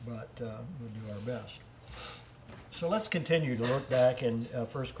but we'll do our best. So let's continue to look back in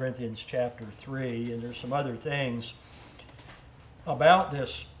 1 Corinthians chapter 3, and there's some other things about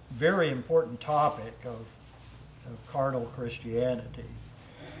this very important topic of carnal Christianity.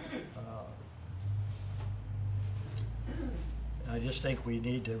 I just think we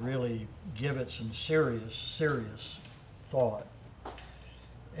need to really give it some serious thought.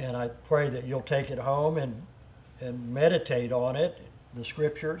 And I pray that you'll take it home and meditate on it, the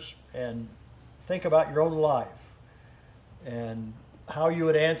scriptures, and think about your own life and how you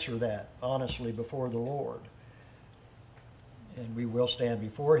would answer that honestly before the Lord. And we will stand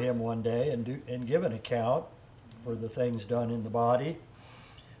before Him one day and give an account for the things done in the body.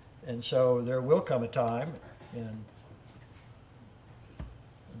 And so there will come a time, and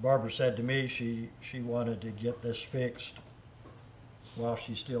Barbara said to me she wanted to get this fixed while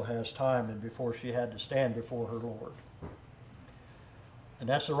she still has time and before she had to stand before her Lord. And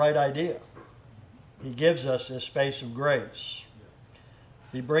that's the right idea. He gives us this space of grace.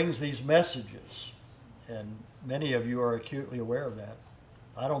 He brings these messages, and many of you are acutely aware of that.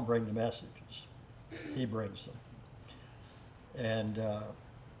 I don't bring the messages. He brings them. And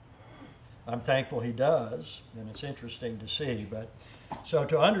I'm thankful He does, and it's interesting to see. But so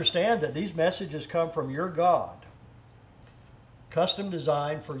to understand that these messages come from your God, custom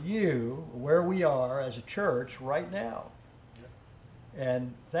designed for you, where we are as a church right now.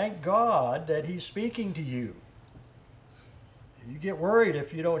 And thank God that He's speaking to you. You get worried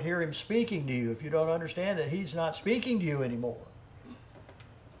if you don't hear Him speaking to you, if you don't understand that He's not speaking to you anymore.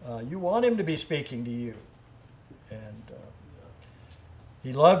 You want Him to be speaking to you. And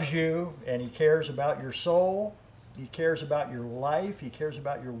He loves you, and He cares about your soul. He cares about your life. He cares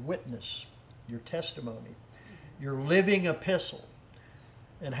about your witness, your testimony, your living epistle,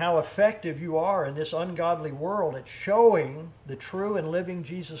 and how effective you are in this ungodly world at showing the true and living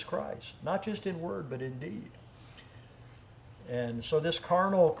Jesus Christ, not just in word, but in deed. And so this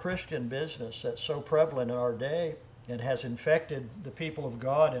carnal Christian business that's so prevalent in our day and has infected the people of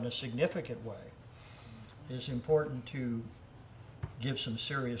God in a significant way is important to give some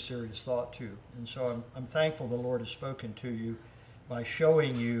serious thought to. And so I'm thankful the Lord has spoken to you by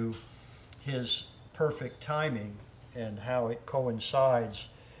showing you His perfect timing and how it coincides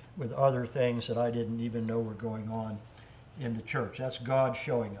with other things that I didn't even know were going on in the church. That's God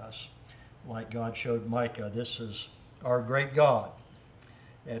showing us, like God showed Micah. This is our great God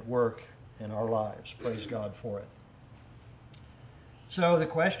at work in our lives. Praise God for it. So the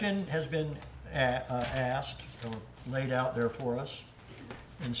question has been asked or laid out there for us.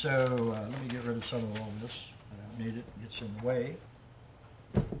 And so let me get rid of some of all this. I don't need it. It gets in the way.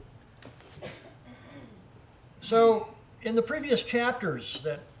 So in the previous chapters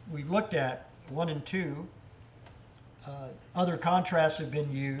that we've looked at, 1 and 2, other contrasts have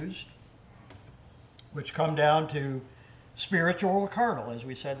been used, which come down to spiritual or carnal, as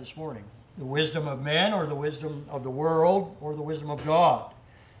we said this morning. The wisdom of men or the wisdom of the world or the wisdom of God.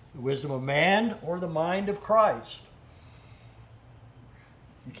 The wisdom of man or the mind of Christ.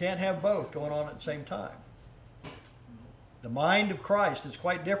 You can't have both going on at the same time. The mind of Christ is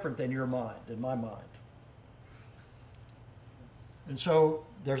quite different than your mind and my mind. And so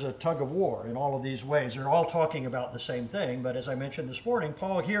there's a tug of war in all of these ways. They're all talking about the same thing, but as I mentioned this morning,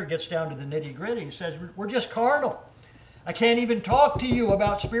 Paul here gets down to the nitty-gritty. He says, we're just carnal. I can't even talk to you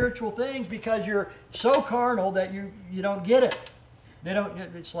about spiritual things because you're so carnal that you don't get it.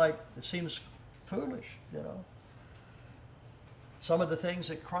 It's like, it seems foolish, Some of the things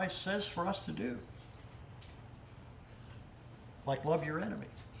that Christ says for us to do, like love your enemy.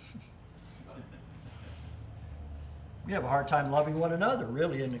 We have a hard time loving one another,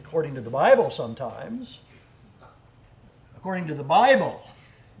 really, and according to the Bible sometimes. According to the Bible.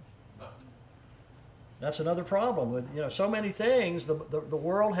 That's another problem with, so many things the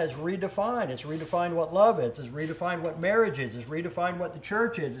world has redefined. It's redefined what love is. It's redefined what marriage is. It's redefined what the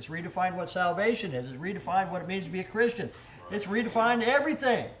church is. It's redefined what salvation is. It's redefined what it means to be a Christian. It's redefined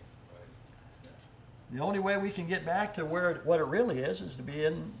everything. The only way we can get back to what it really is to be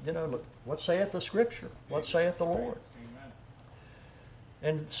in, look, what saith the Scripture? What saith the Lord? Amen.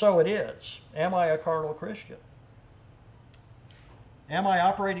 And so it is. Am I a carnal Christian? Am I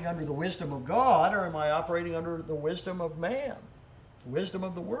operating under the wisdom of God, or am I operating under the wisdom of man, the wisdom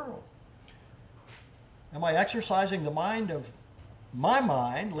of the world? Am I exercising the mind of my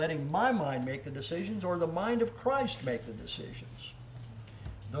mind, letting my mind make the decisions, or the mind of Christ make the decisions?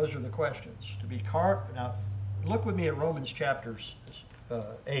 Those are the questions. Now, look with me at Romans chapter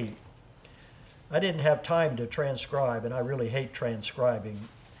 8. I didn't have time to transcribe, and I really hate transcribing.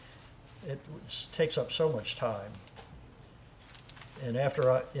 It takes up so much time. And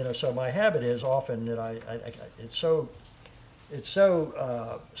after so my habit is often that it's so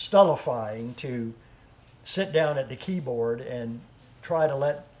stultifying to sit down at the keyboard and try to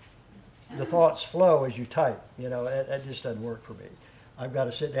let the thoughts flow as you type. That just doesn't work for me. I've got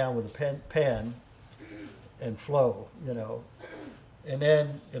to sit down with a pen and flow, and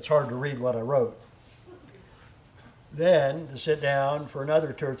then it's hard to read what I wrote. Then to sit down for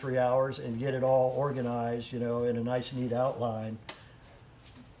another 2 or 3 hours and get it all organized, in a nice, neat outline.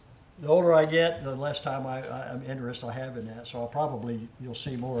 The older I get, the less time I'm interest I have in that. So you'll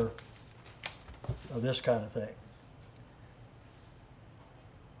see more of this kind of thing.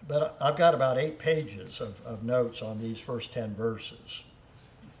 But I've got about 8 pages of notes on these first 10 verses.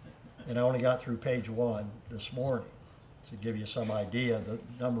 And I only got through page 1 this morning to give you some idea of the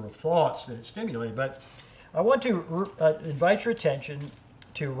number of thoughts that it stimulated. But I want to invite your attention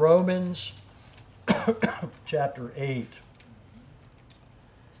to Romans chapter 8.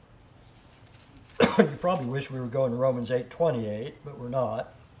 You probably wish we were going to Romans 8:28, but we're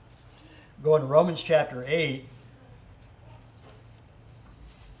not. Going to Romans chapter 8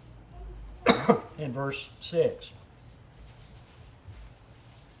 in verse 6.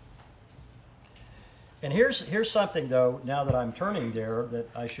 And here's something, though, now that I'm turning there, that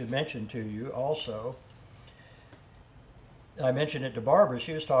I should mention to you also. I mentioned it to Barbara.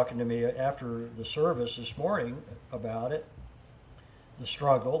 She was talking to me after the service this morning about it, the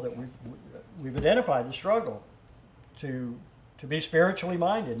struggle that we've identified, the struggle to be spiritually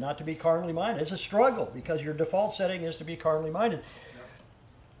minded, not to be carnally minded. It's a struggle because your default setting is to be carnally minded.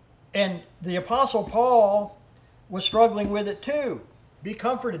 And the Apostle Paul was struggling with it too. Be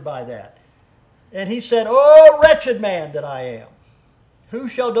comforted by that. And he said, "Oh, wretched man that I am, who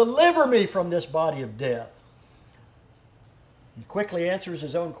shall deliver me from this body of death?" He quickly answers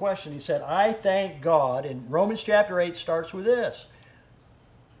his own question. He said, "I thank God." And Romans chapter 8 starts with this.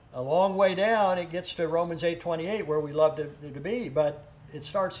 A long way down, it gets to Romans 8:28, where we love to be. But it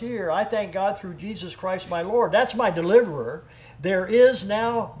starts here. "I thank God through Jesus Christ my Lord." That's my deliverer. "There is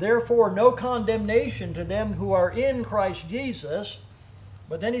now, therefore, no condemnation to them who are in Christ Jesus."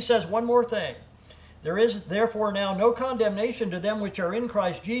 But then he says one more thing. "There is, therefore, now no condemnation to them which are in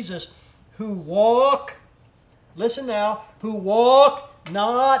Christ Jesus, who walk," listen now, "who walk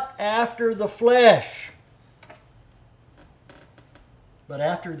not after the flesh, but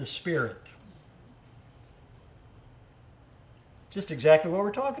after the Spirit." Just exactly what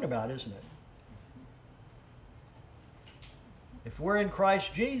we're talking about, isn't it? If we're in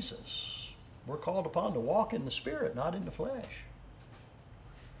Christ Jesus, we're called upon to walk in the Spirit, not in the flesh.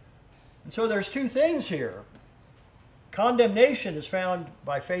 And so there's 2 things here. Condemnation is found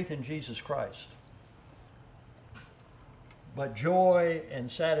by faith in Jesus Christ. But joy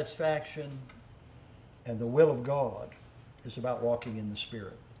and satisfaction and the will of God is about walking in the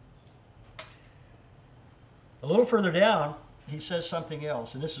Spirit. A little further down, he says something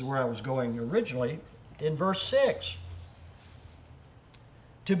else, and this is where I was going originally, in verse 6.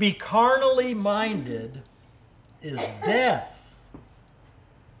 "To be carnally minded is death,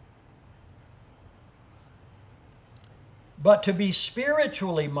 but to be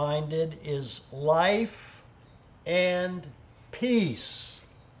spiritually minded is life and peace."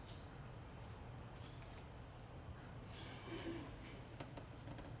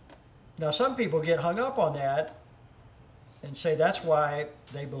 Now, some people get hung up on that and say that's why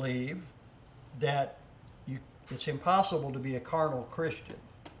they believe that it's impossible to be a carnal Christian.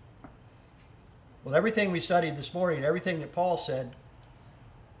 Well, everything we studied this morning, everything that Paul said,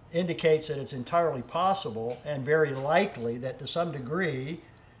 indicates that it's entirely possible and very likely that to some degree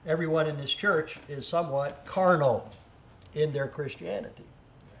everyone in this church is somewhat carnal in their Christianity.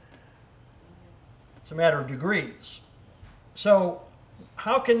 It's a matter of degrees. So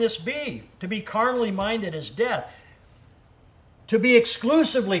how can this be? To be carnally minded is death. To be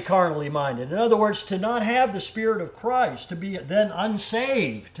exclusively carnally minded, in other words, to not have the Spirit of Christ, to be then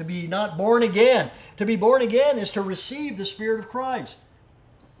unsaved, to be not born again. To be born again is to receive the Spirit of Christ.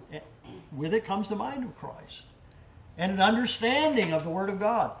 With it comes the mind of Christ and an understanding of the Word of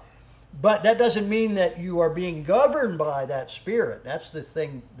God. But that doesn't mean that you are being governed by that Spirit. That's the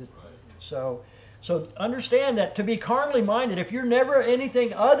thing. So understand that to be carnally minded, if you're never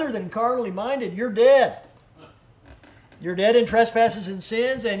anything other than carnally minded, you're dead. You're dead in trespasses and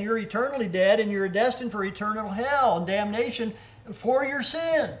sins, and you're eternally dead, and you're destined for eternal hell and damnation for your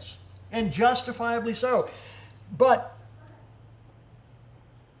sins, and justifiably so. But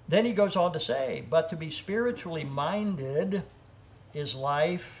then he goes on to say, "But to be spiritually minded is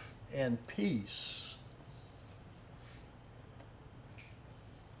life and peace."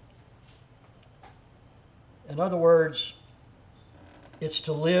 In other words, It's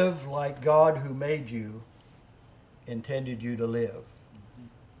to live like God who made you intended you to live.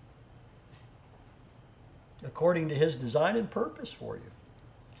 According to his design and purpose for you.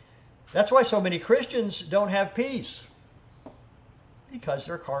 That's why so many Christians don't have peace. Because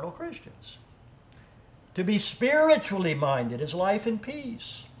they're carnal Christians. To be spiritually minded is life and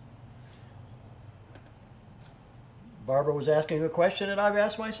peace. Barbara was asking a question and I've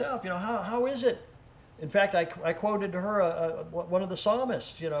asked myself, how is it? In fact, I quoted to her one of the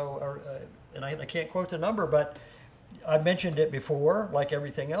psalmists, and I can't quote the number, but I mentioned it before, like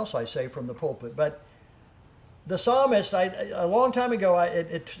everything else I say from the pulpit. But the psalmist, a long time ago,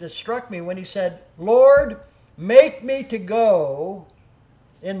 it struck me when he said, Lord, make me to go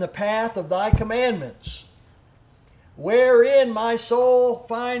in the path of thy commandments, wherein my soul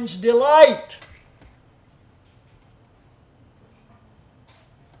finds delight.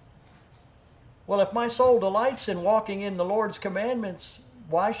 Well, if my soul delights in walking in the Lord's commandments,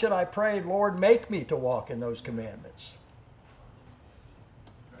 why should I pray, Lord, make me to walk in those commandments?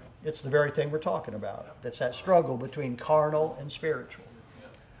 It's the very thing we're talking about. That's that struggle between carnal and spiritual.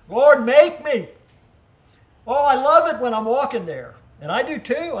 Lord, make me. Oh, I love it when I'm walking there. And I do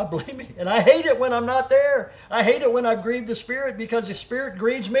too, I believe me. And I hate it when I'm not there. I hate it when I've grieved the Spirit because the Spirit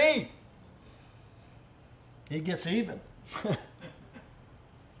grieves me. He gets even.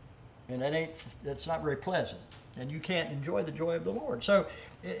 And that's not very pleasant. And you can't enjoy the joy of the Lord. So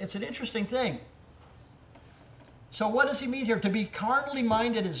it's an interesting thing. So what does he mean here? To be carnally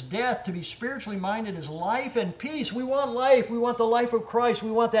minded is death. To be spiritually minded is life and peace. We want life. We want the life of Christ.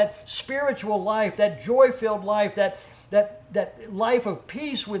 We want that spiritual life, that joy-filled life, that life of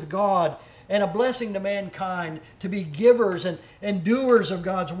peace with God and a blessing to mankind, to be givers and doers of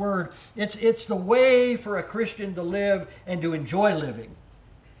God's word. It's the way for a Christian to live and to enjoy living.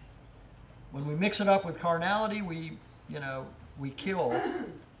 When we mix it up with carnality, we kill,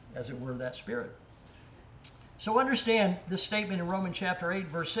 as it were, that spirit. So understand this statement in Romans chapter 8,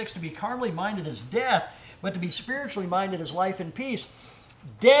 verse 6, to be carnally minded is death, but to be spiritually minded is life and peace.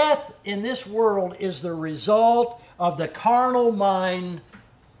 Death in this world is the result of the carnal mind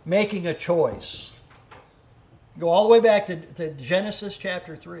making a choice. Go all the way back to Genesis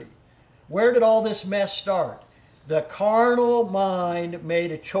chapter 3. Where did all this mess start? The carnal mind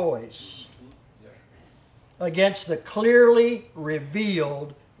made a choice against the clearly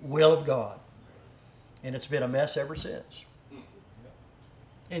revealed will of God. And it's been a mess ever since.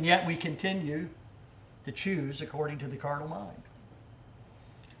 And yet we continue to choose according to the carnal mind.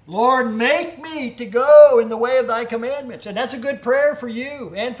 Lord, make me to go in the way of thy commandments. And that's a good prayer for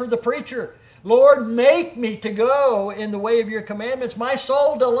you and for the preacher. Lord, make me to go in the way of your commandments. My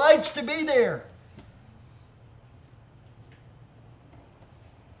soul delights to be there.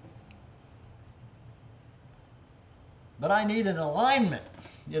 But I need an alignment.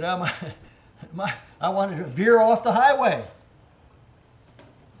 I wanted to veer off the highway.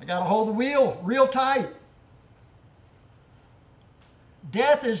 I got to hold the wheel real tight.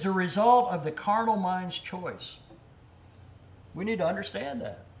 Death is the result of the carnal mind's choice. We need to understand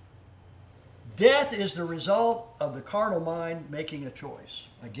that. Death is the result of the carnal mind making a choice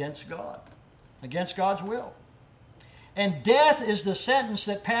against God, against God's will. And death is the sentence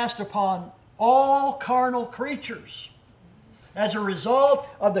that passed upon all carnal creatures as a result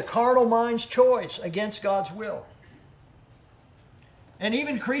of the carnal mind's choice against God's will. And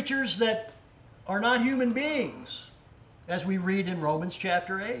even creatures that are not human beings, as we read in Romans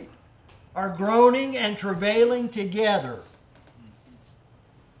chapter 8, are groaning and travailing together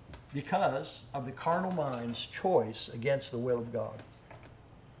because of the carnal mind's choice against the will of God.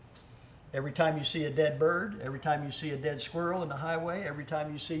 Every time you see a dead bird, every time you see a dead squirrel in the highway, every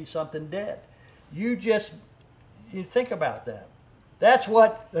time you see something dead, you think about that. That's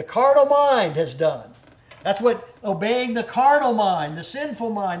what the carnal mind has done. That's what obeying the carnal mind, the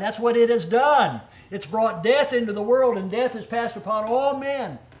sinful mind, that's what it has done. It's brought death into the world, and death is passed upon all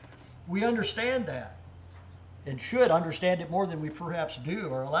men. We understand that and should understand it more than we perhaps do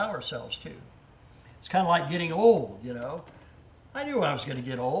or allow ourselves to. It's kind of like getting old, I knew I was going to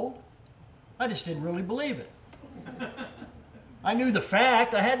get old. I just didn't really believe it. I knew the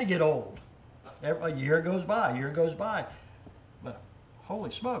fact I had to get old. A year goes by. But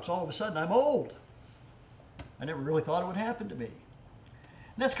holy smokes, all of a sudden I'm old. I never really thought it would happen to me.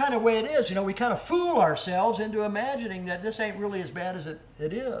 And that's kind of the way it is. We kind of fool ourselves into imagining that this ain't really as bad as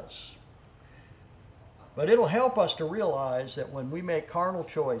it is. But it'll help us to realize that when we make carnal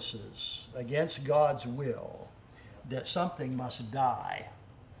choices against God's will, that something must die.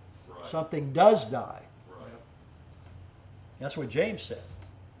 Right. Something does die. Right. That's what James said.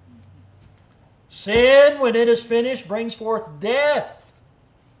 Sin, when it is finished, brings forth death.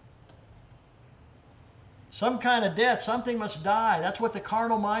 Some kind of death. Something must die. That's what the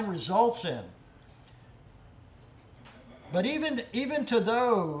carnal mind results in. But even to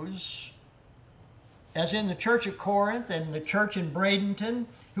those, as in the church at Corinth and the church in Bradenton,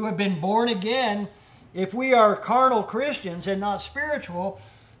 who have been born again, if we are carnal Christians and not spiritual,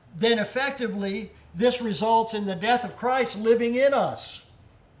 then effectively this results in the death of Christ living in us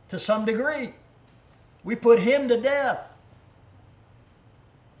to some degree. We put him to death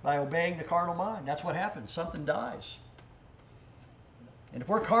by obeying the carnal mind. That's what happens. Something dies. And if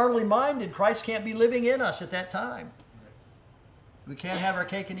we're carnally minded, Christ can't be living in us at that time. We can't have our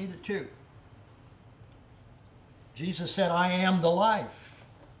cake and eat it too. Jesus said, I am the life.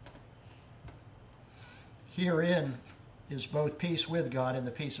 Herein is both peace with God and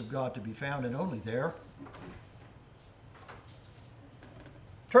the peace of God to be found, and only there.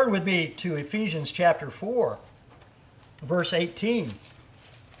 Turn with me to Ephesians chapter 4, verse 18.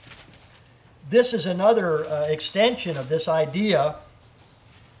 This is another extension of this idea.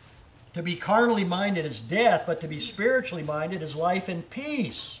 To be carnally minded is death, but to be spiritually minded is life and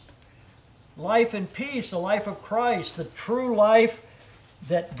peace. Life and peace, the life of Christ, the true life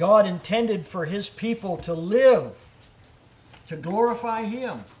that God intended for his people to live, to glorify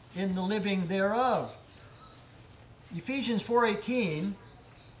him in the living thereof. Ephesians 4:18.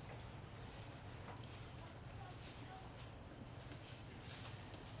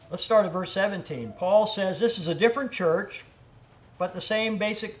 Let's start at verse 17. Paul says this is a different church, but the same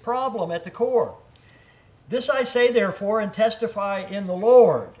basic problem at the core. This I say therefore and testify in the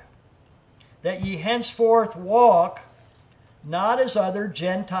Lord, that ye henceforth walk not as other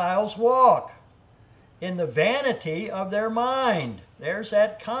Gentiles walk, in the vanity of their mind. There's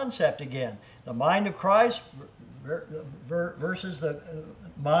that concept again. The mind of Christ versus the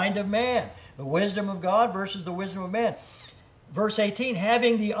mind of man. The wisdom of God versus the wisdom of man. Verse 18,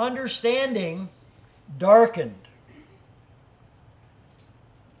 having the understanding darkened,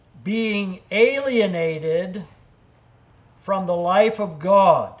 being alienated from the life of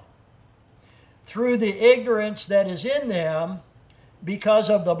God through the ignorance that is in them because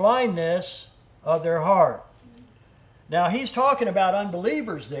of the blindness of their heart. Now, he's talking about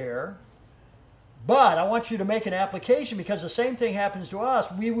unbelievers there, but I want you to make an application because the same thing happens to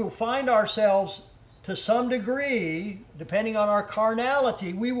us. We will find ourselves to some degree, depending on our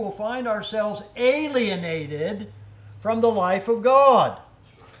carnality, we will find ourselves alienated from the life of God.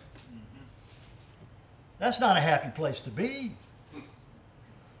 That's not a happy place to be.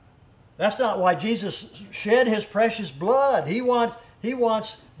 That's not why Jesus shed his precious blood. He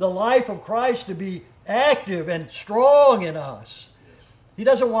wants the life of Christ to be active and strong in us. He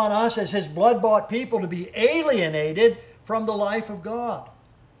doesn't want us as his blood-bought people to be alienated from the life of God.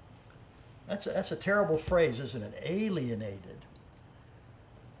 That's a terrible phrase, isn't it? Alienated.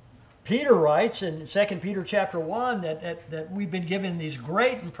 Peter writes in 2 Peter chapter 1 that we've been given these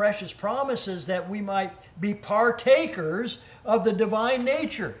great and precious promises that we might be partakers of the divine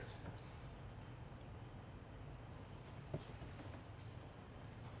nature.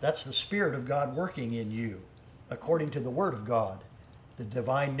 That's the Spirit of God working in you, according to the Word of God. The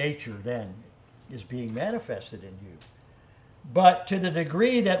divine nature then is being manifested in you. But to the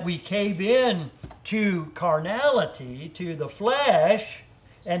degree that we cave in to carnality, to the flesh,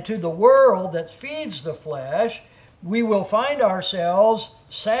 and to the world that feeds the flesh, we will find ourselves,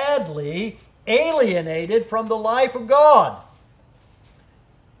 sadly, alienated from the life of God.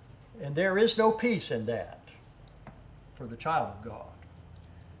 And there is no peace in that for the child of God.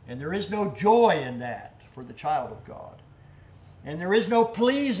 And there is no joy in that for the child of God. And there is no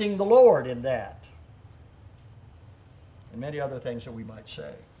pleasing the Lord in that. And many other things that we might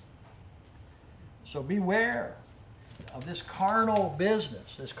say. So beware of this carnal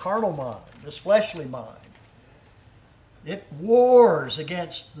business, this carnal mind, this fleshly mind. It wars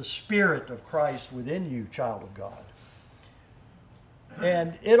against the Spirit of Christ within you, child of God.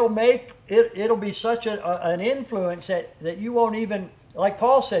 And it'll be such an influence that you won't even, like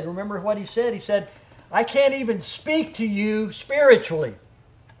Paul said, remember what he said? He said, I can't even speak to you spiritually.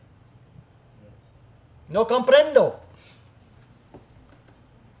 No comprendo.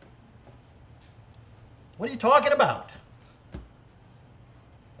 What are you talking about?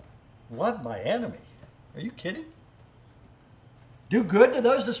 Love my enemy. Are you kidding? Do good to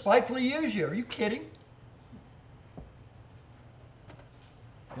those that spitefully use you. Are you kidding?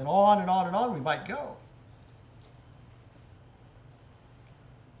 And on and on and on we might go.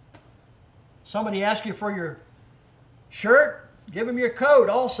 Somebody asks you for your shirt, give them your coat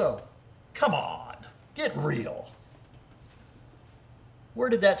also. Come on, get real. Where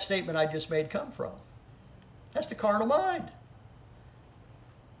did that statement I just made come from? That's the carnal mind.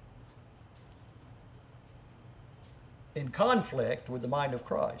 in conflict with the mind of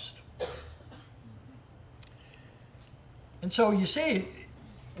Christ. And so you see,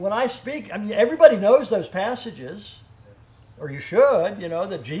 when I speak, I mean, everybody knows those passages, or you should,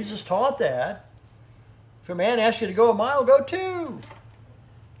 that Jesus taught that. If a man asks you to go a mile, go 2.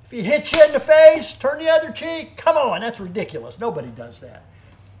 If he hits you in the face, turn the other cheek. Come on, that's ridiculous. Nobody does that.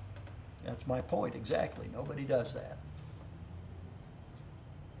 That's my point exactly. Nobody does that.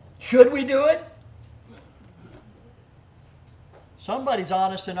 Should we do it? Somebody's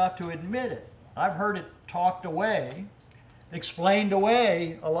honest enough to admit it. I've heard it talked away, explained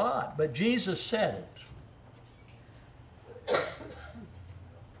away a lot, but Jesus said it.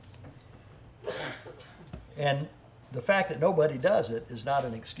 And the fact that nobody does it is not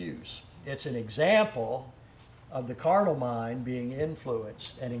an excuse. It's an example of the carnal mind being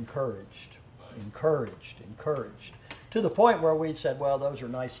influenced and encouraged, to the point where we said, well, those are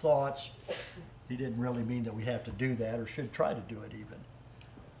nice thoughts. He didn't really mean that we have to do that or should try to do it even.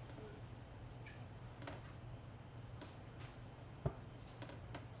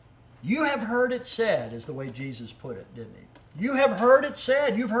 You have heard it said, is the way Jesus put it, didn't he? You have heard it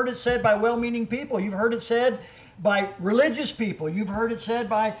said. You've heard it said by well-meaning people. You've heard it said by religious people. You've heard it said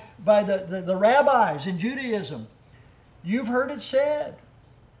by the rabbis in Judaism. You've heard it said,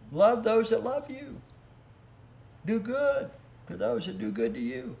 love those that love you. Do good to those that do good to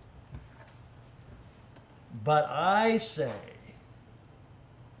you. But I say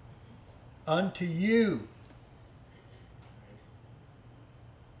unto you.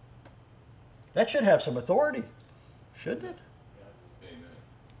 That should have some authority, shouldn't it? Amen.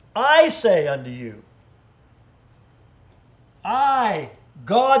 I say unto you. I,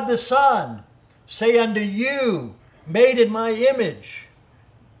 God the Son, say unto you, made in my image,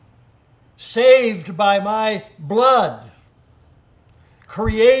 saved by my blood,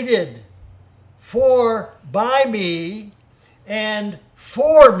 created by me and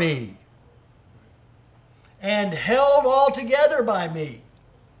for me, and held all together by me.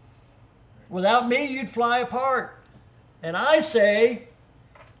 Without me, you'd fly apart. And I say,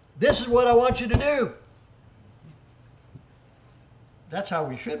 this is what I want you to do. That's how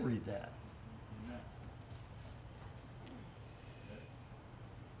we should read that.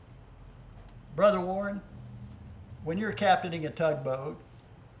 Brother Warren, when you're captaining a tugboat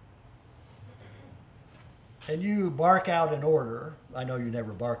and you bark out an order, I know you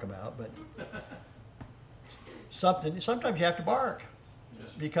never bark them out, but sometimes you have to bark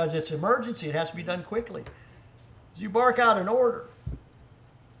because it's emergency. It has to be done quickly. So you bark out an order.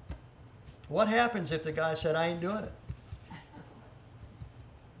 What happens if the guy said, I ain't doing it?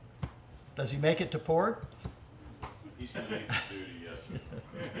 Does he make it to port? He's relieved of duty, yes, sir.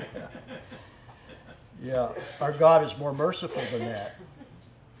 Yeah, our God is more merciful than that.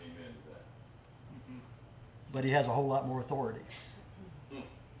 Amen to that. But he has a whole lot more authority,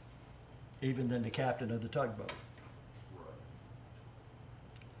 even than the captain of the tugboat. Right.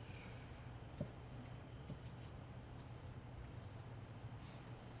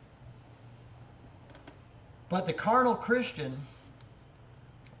 But the carnal Christian,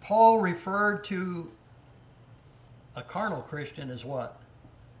 Paul referred to a carnal Christian as what?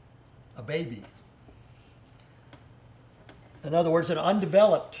 A baby. In other words, an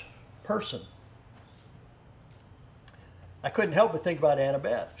undeveloped person. I couldn't help but think about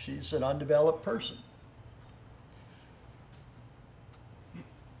Annabeth. She's an undeveloped person.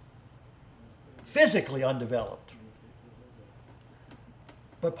 Physically undeveloped.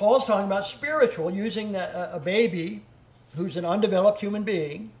 But Paul's talking about spiritual, using a baby who's an undeveloped human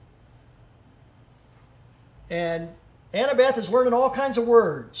being. And Annabeth is learning all kinds of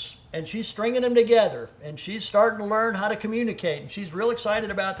words, and she's stringing them together, and she's starting to learn how to communicate, and she's real excited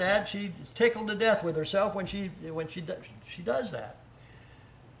about that. She's tickled to death with herself when she does that.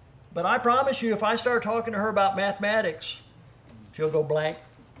 But I promise you, if I start talking to her about mathematics, she'll go blank.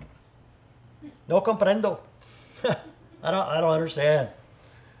 No comprendo. I don't understand.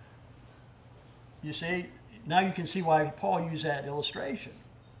 You see, now you can see why Paul used that illustration.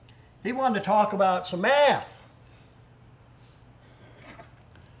 He wanted to talk about some math.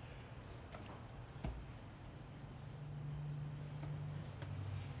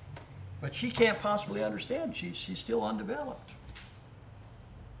 But she can't possibly understand. She's still undeveloped.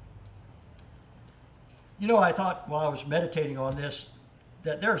 You know, I thought while I was meditating on this,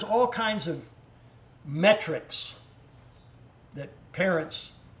 that there's all kinds of metrics that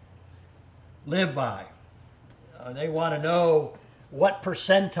parents live by. They want to know what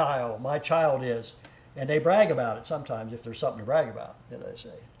percentile my child is. And they brag about it sometimes if there's something to brag about. Then they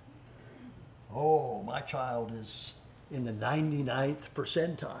say, oh, my child is in the 99th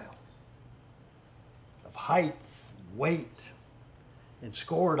percentile of height, weight and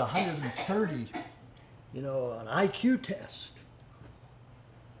scored 130, an IQ test.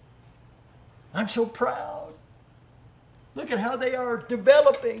 I'm so proud. Look at how they are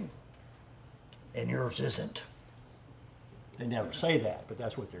developing. And yours isn't. They never say that, but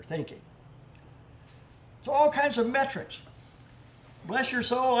that's what they're thinking. So all kinds of metrics. Bless your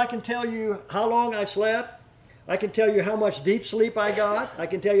soul, I can tell you how long I slept. I can tell you how much deep sleep I got. I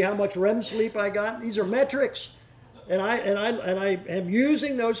can tell you how much REM sleep I got. These are metrics. And I am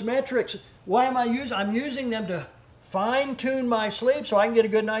using those metrics. Why am I using? I'm using them to fine-tune my sleep so I can get a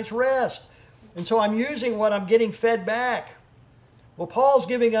good night's rest. And so I'm using what I'm getting fed back. Well, Paul's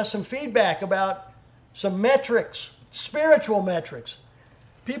giving us some feedback about some metrics, spiritual metrics.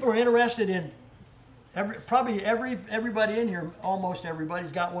 People are interested in everybody in here, almost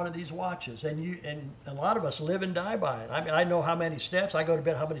everybody's got one of these watches, and a lot of us live and die by it. I mean, I know how many steps. I go to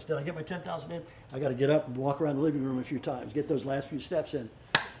bed. How many steps? I get my 10,000 in. I got to get up and walk around the living room a few times, get those last few steps in.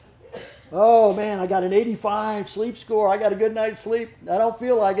 Oh man, I got an 85 sleep score. I got a good night's sleep. I don't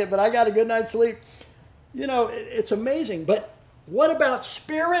feel like it, but I got a good night's sleep. It's amazing. But what about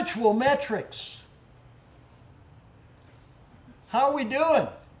spiritual metrics? How are we doing?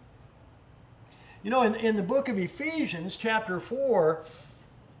 In the book of Ephesians, chapter 4,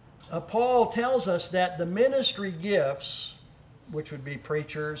 Paul tells us that the ministry gifts, which would be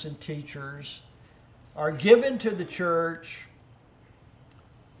preachers and teachers, are given to the church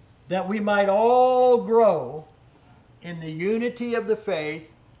that we might all grow in the unity of the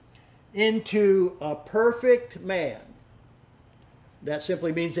faith into a perfect man. That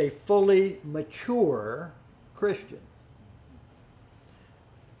simply means a fully mature Christian.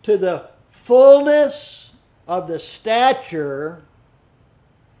 To the fullness of the stature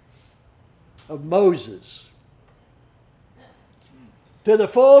of Moses. To the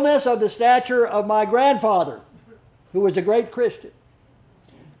fullness of the stature of my grandfather, who was a great Christian.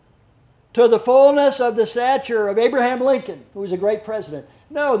 To the fullness of the stature of Abraham Lincoln, who was a great president.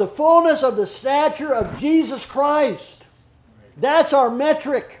 No, the fullness of the stature of Jesus Christ. That's our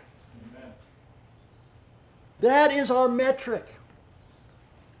metric. That is our metric.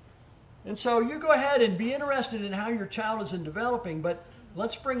 And so you go ahead and be interested in how your child is in developing, but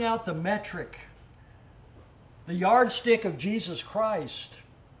let's bring out the metric, the yardstick of Jesus Christ,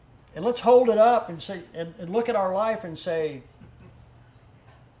 and let's hold it up and say, and look at our life and say,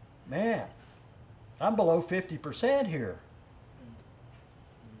 man, I'm below 50% here.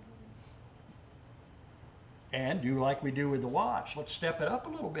 And do like we do with the watch. Let's step it up a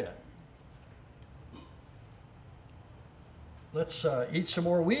little bit. Let's eat some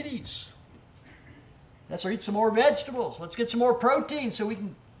more Wheaties. Let's eat some more vegetables. Let's get some more protein so we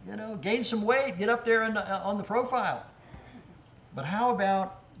can, gain some weight, get up there on the profile. But how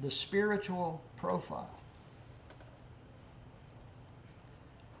about the spiritual profile?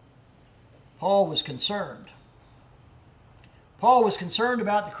 Paul was concerned. Paul was concerned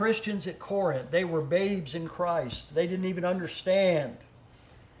about the Christians at Corinth. They were babes in Christ. They didn't even understand.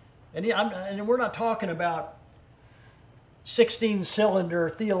 And we're not talking about 16-cylinder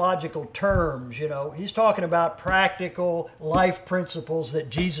theological terms, He's talking about practical life principles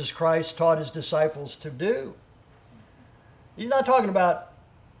that Jesus Christ taught his disciples to do. He's not talking about,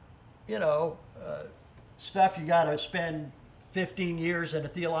 stuff you got to spend 15 years in a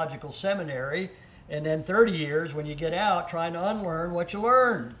theological seminary and then 30 years when you get out trying to unlearn what you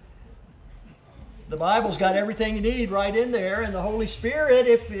learned. The Bible's got everything you need right in there, and the Holy Spirit,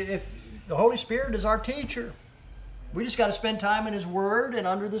 if the Holy Spirit is our teacher. We just got to spend time in His Word and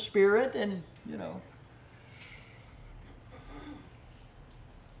under the Spirit and,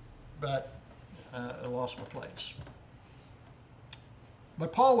 But I lost my place.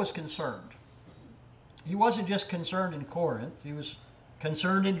 But Paul was concerned. He wasn't just concerned in Corinth. He was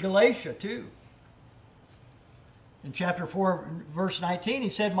concerned in Galatia too. In chapter 4, verse 19, he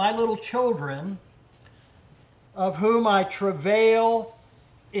said, "My little children, of whom I travail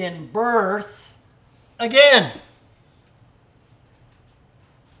in birth again."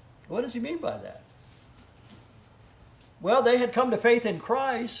 What does he mean by that? Well, they had come to faith in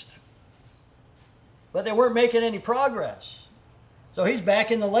Christ, but they weren't making any progress. So he's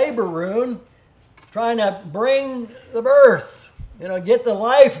back in the labor room trying to bring the birth, get the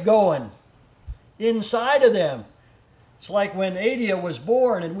life going inside of them. It's like when Adia was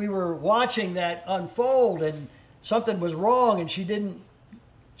born and we were watching that unfold and something was wrong and she didn't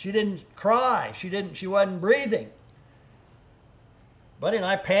cry. She wasn't breathing. Buddy and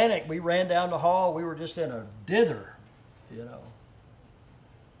I panicked. We ran down the hall. We were just in a dither,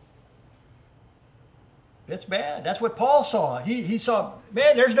 It's bad. That's what Paul saw. He saw,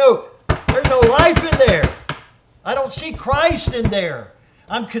 man, there's no life in there. I don't see Christ in there.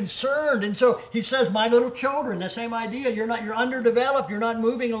 I'm concerned. And so he says, my little children, the same idea. You're underdeveloped. You're not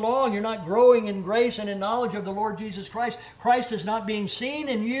moving along. You're not growing in grace and in knowledge of the Lord Jesus Christ. Christ is not being seen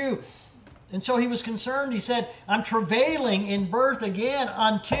in you. And so he was concerned. He said, I'm travailing in birth again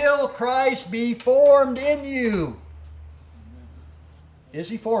until Christ be formed in you. Is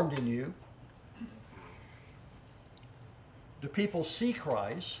he formed in you? Do people see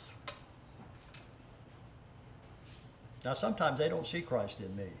Christ? Now, sometimes they don't see Christ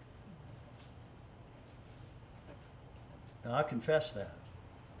in me. Now, I confess that.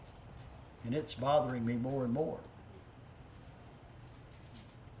 And it's bothering me more and more.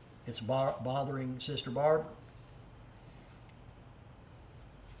 It's bothering Sister Barbara.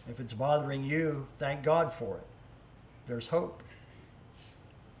 If it's bothering you, thank God for it. There's hope.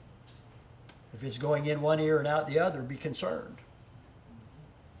 If it's going in one ear and out the other, be concerned.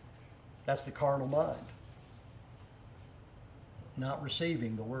 That's the carnal mind. Not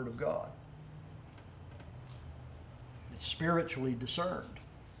receiving the Word of God. It's spiritually discerned.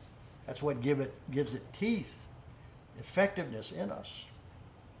 That's what gives it teeth, effectiveness in us.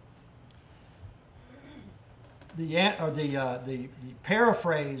 The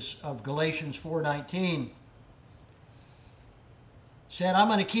paraphrase of Galatians 4:19 said, I'm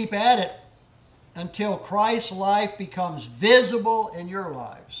going to keep at it until Christ's life becomes visible in your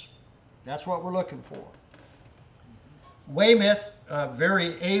lives. That's what we're looking for. Weymouth, a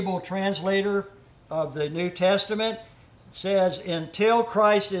very able translator of the New Testament, says, until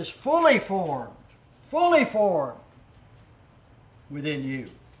Christ is fully formed within you.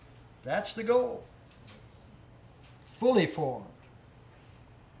 That's the goal. Fully formed.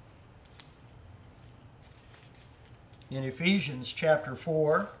 In Ephesians chapter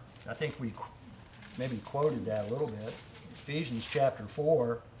 4, I think we maybe quoted that a little bit. Ephesians chapter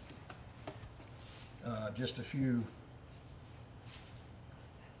 4, just a few,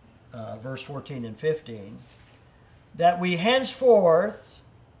 verse 14 and 15, that we henceforth,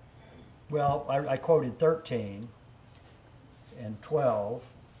 well, I quoted 13 and 12,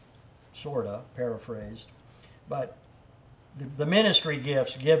 sort of, paraphrased, but the ministry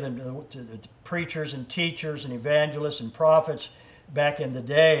gifts given to the preachers and teachers and evangelists and prophets back in the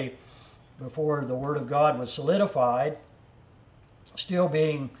day before the Word of God was solidified, still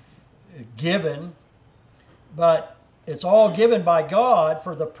being given, but it's all given by God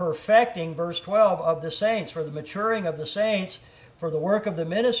for the perfecting, verse 12, of the saints, for the maturing of the saints, for the work of the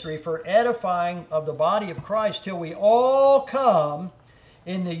ministry, for edifying of the body of Christ, till we all come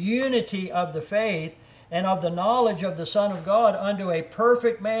in the unity of the faith and of the knowledge of the Son of God unto a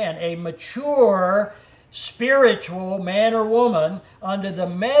perfect man, a mature spiritual man or woman, unto the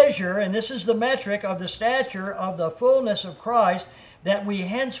measure, and this is the metric of the stature of the fullness of Christ, that we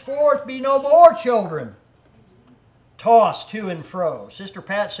henceforth be no more children, tossed to and fro. Sister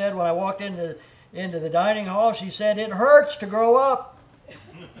Pat said when I walked into the dining hall, she said, it hurts to grow up.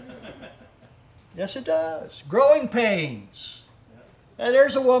 Yes, it does. Growing pains. And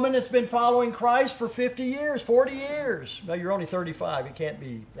there's a woman that's been following Christ for 50 years, 40 years. No, you're only 35. It can't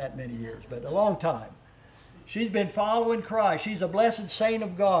be that many years, but a long time. She's been following Christ. She's a blessed saint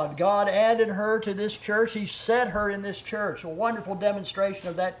of God. God added her to this church. He set her in this church. A wonderful demonstration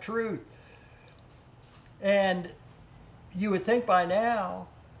of that truth. And you would think by now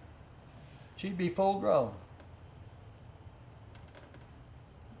she'd be full grown.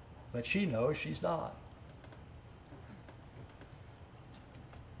 But she knows she's not.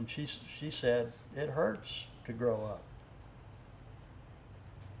 And she said, it hurts to grow up.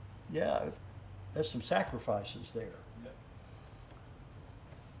 Yeah, there's some sacrifices there. Yep.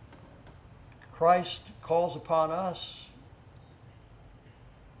 Christ calls upon us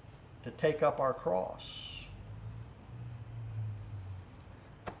to take up our cross.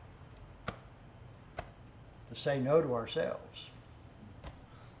 To say no to ourselves.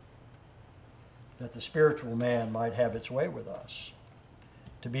 That the spiritual man might have its way with us.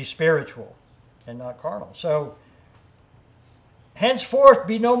 To be spiritual and not carnal. So, henceforth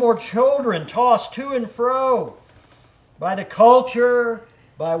be no more children tossed to and fro by the culture,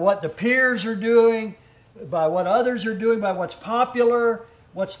 by what the peers are doing, by what others are doing, by what's popular,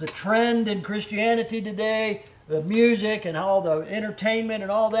 what's the trend in Christianity today, the music and all the entertainment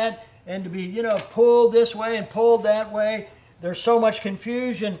and all that, and to be, pulled this way and pulled that way. There's so much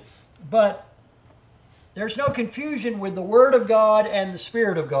confusion, but there's no confusion with the Word of God and the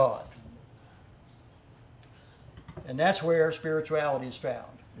Spirit of God. And that's where spirituality is found.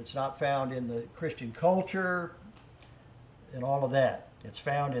 It's not found in the Christian culture and all of that. It's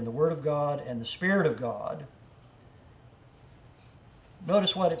found in the Word of God and the Spirit of God.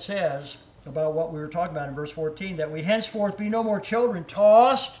 Notice what it says about what we were talking about in verse 14, that we henceforth be no more children,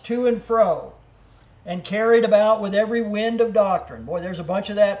 tossed to and fro, and carried about with every wind of doctrine. Boy, there's a bunch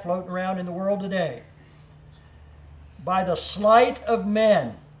of that floating around in the world today. By the sleight of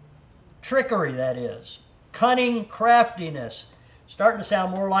men, trickery that is, cunning craftiness, starting to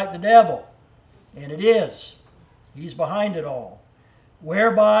sound more like the devil, and it is. He's behind it all.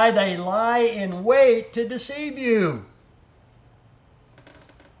 Whereby they lie in wait to deceive you.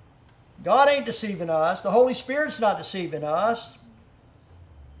 God ain't deceiving us. The Holy Spirit's not deceiving us.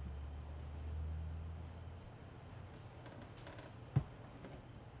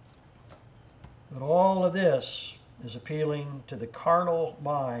 But all of this is appealing to the carnal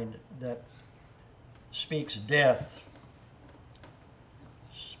mind that speaks death.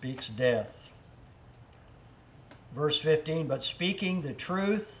 Speaks death. Verse 15, but speaking the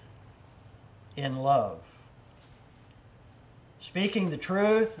truth in love. Speaking the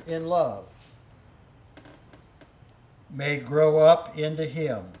truth in love may grow up into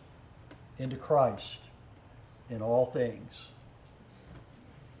Him, into Christ, in all things.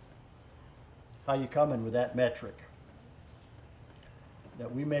 How you coming with that metric?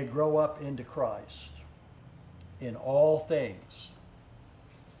 That we may grow up into Christ in all things.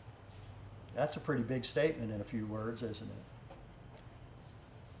 That's a pretty big statement in a few words, isn't it?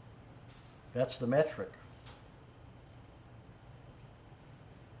 That's the metric.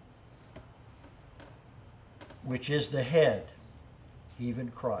 Which is the head, even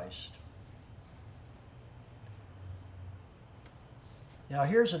Christ. Now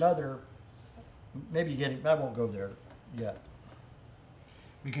here's another, maybe you get it, I won't go there yet.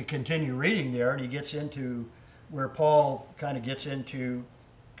 We could continue reading there, and he gets into where Paul kind of gets into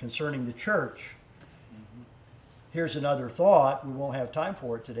concerning the church. Mm-hmm. Here's another thought. We won't have time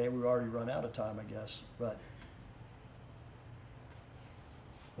for it today. We've already run out of time, I guess. But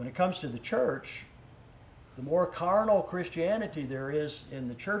when it comes to the church, the more carnal Christianity there is in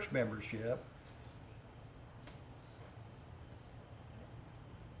the church membership,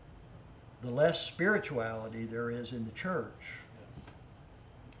 the less spirituality there is in the church.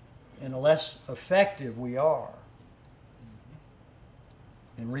 And the less effective we are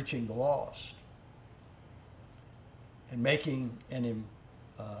in reaching the lost and making and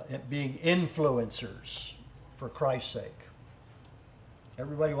being influencers for Christ's sake.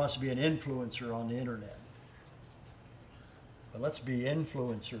 Everybody wants to be an influencer on the internet. But let's be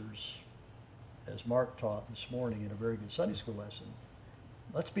influencers, as Mark taught this morning in a very good Sunday school lesson.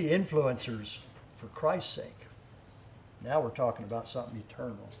 Let's be influencers for Christ's sake. Now we're talking about something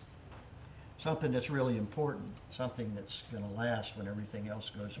eternal. Something that's really important. Something that's going to last when everything else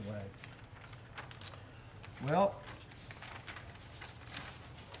goes away. Well,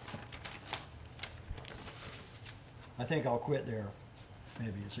 I think I'll quit there.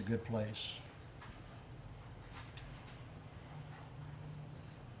 Maybe it's a good place.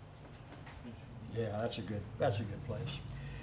 Yeah, that's a good place.